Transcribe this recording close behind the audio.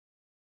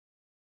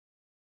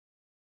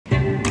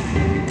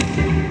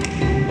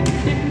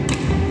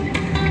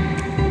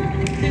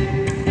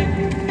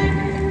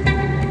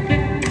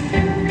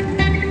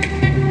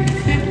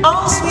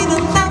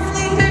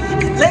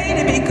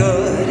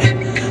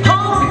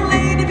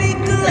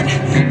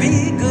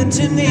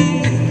good to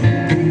me.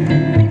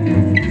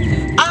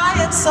 I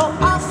am so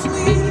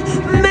awfully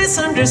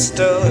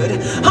misunderstood.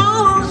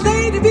 Oh,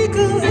 lady, be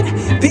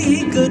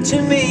good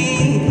to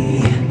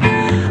me.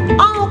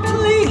 Oh,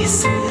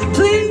 please,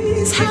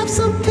 please have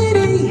some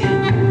pity.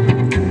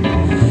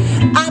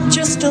 I'm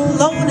just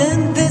alone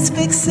in this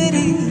big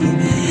city.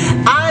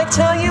 I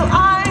tell you,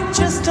 I'm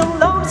just a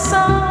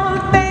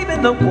lonesome babe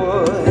in the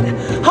wood.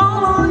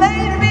 Oh,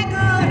 lady,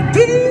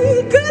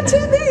 be good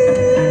to me.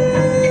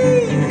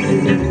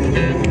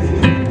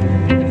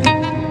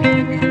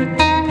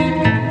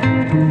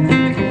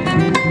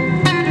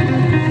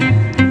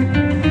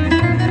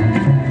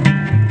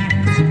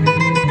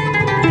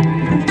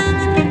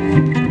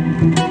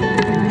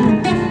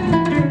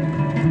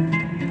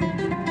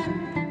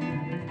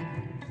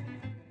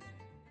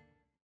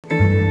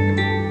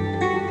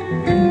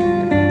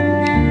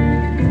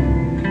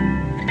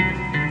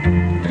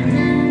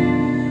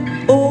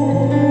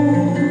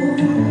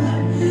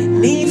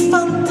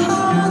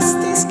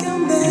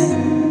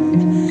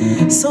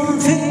 Som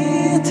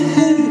vet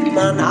hur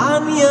man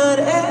angör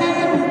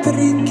en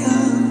bricka.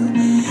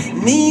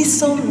 Ni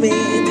som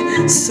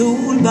med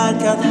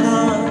solbarkad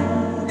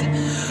hand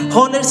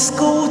håller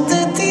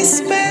skotet i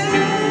spänn.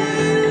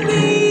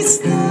 Ni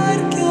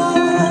starka,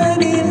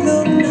 ni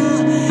lugna,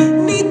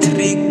 ni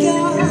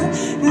trygga,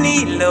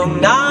 ni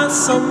lugna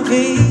som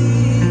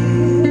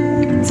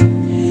vet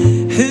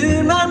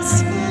hur man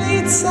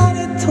slitsar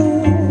ett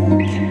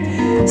tåg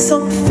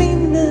som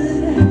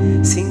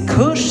finner sin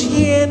kurs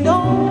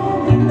genom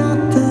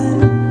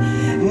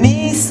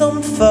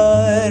som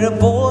för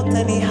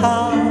båten i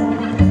hamn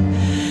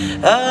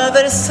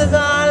över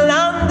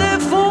svallande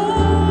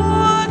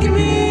våg.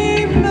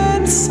 Ni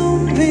män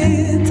som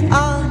vet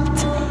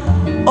allt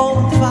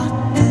om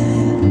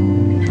vatten.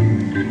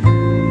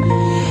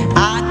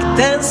 Ack,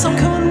 den som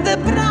kunde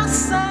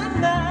brassa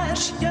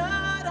närs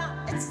göra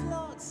ett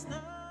slag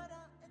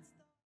snöra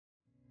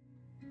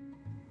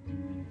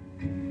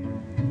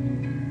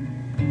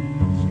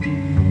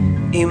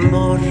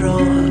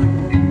imorgon.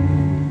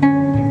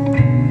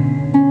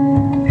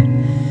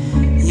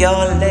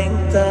 Jag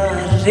längtar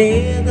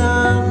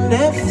redan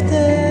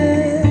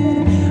efter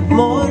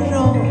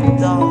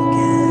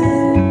morgondagen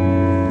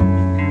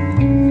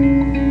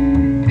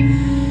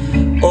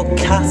och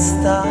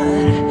kastar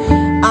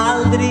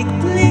aldrig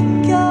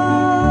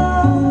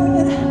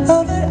blickar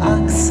över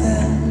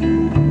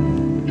axeln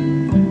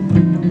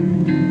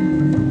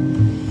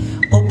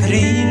och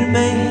bryr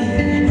mig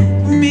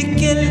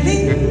mycket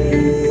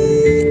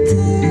lite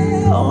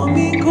om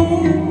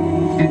igår.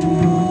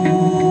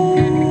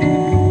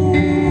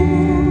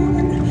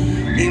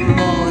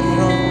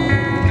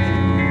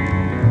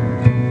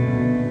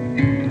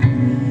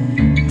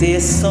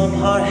 Det som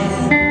har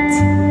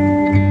hänt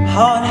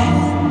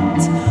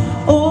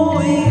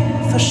och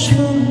är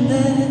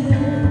försvunnet.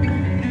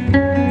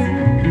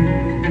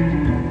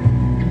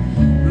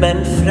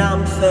 Men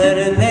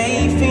framför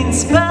mig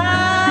finns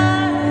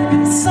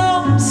berg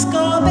som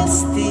ska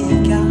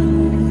bestigas.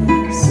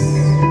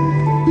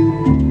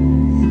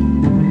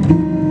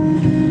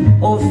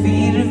 Och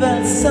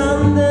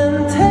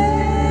virvelsanden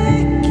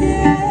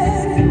täcker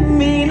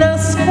mina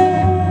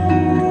spår.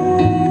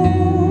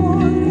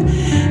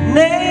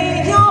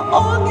 Nej, jag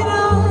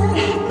ångrar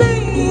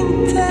mig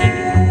inte.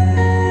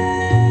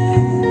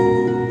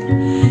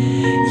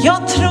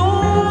 Jag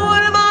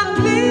tror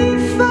man blir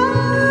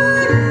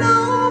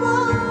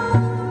förlovad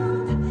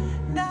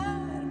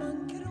när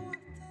man gråter.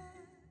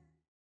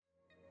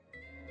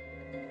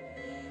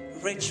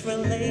 Rich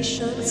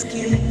relations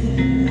give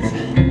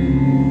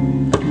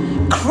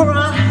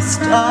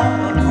Christ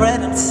our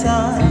bread and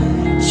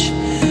such.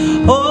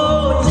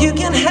 Oh, you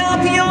can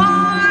help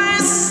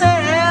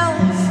yourself,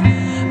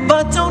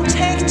 but don't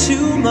take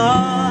too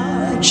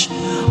much.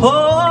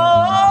 Oh,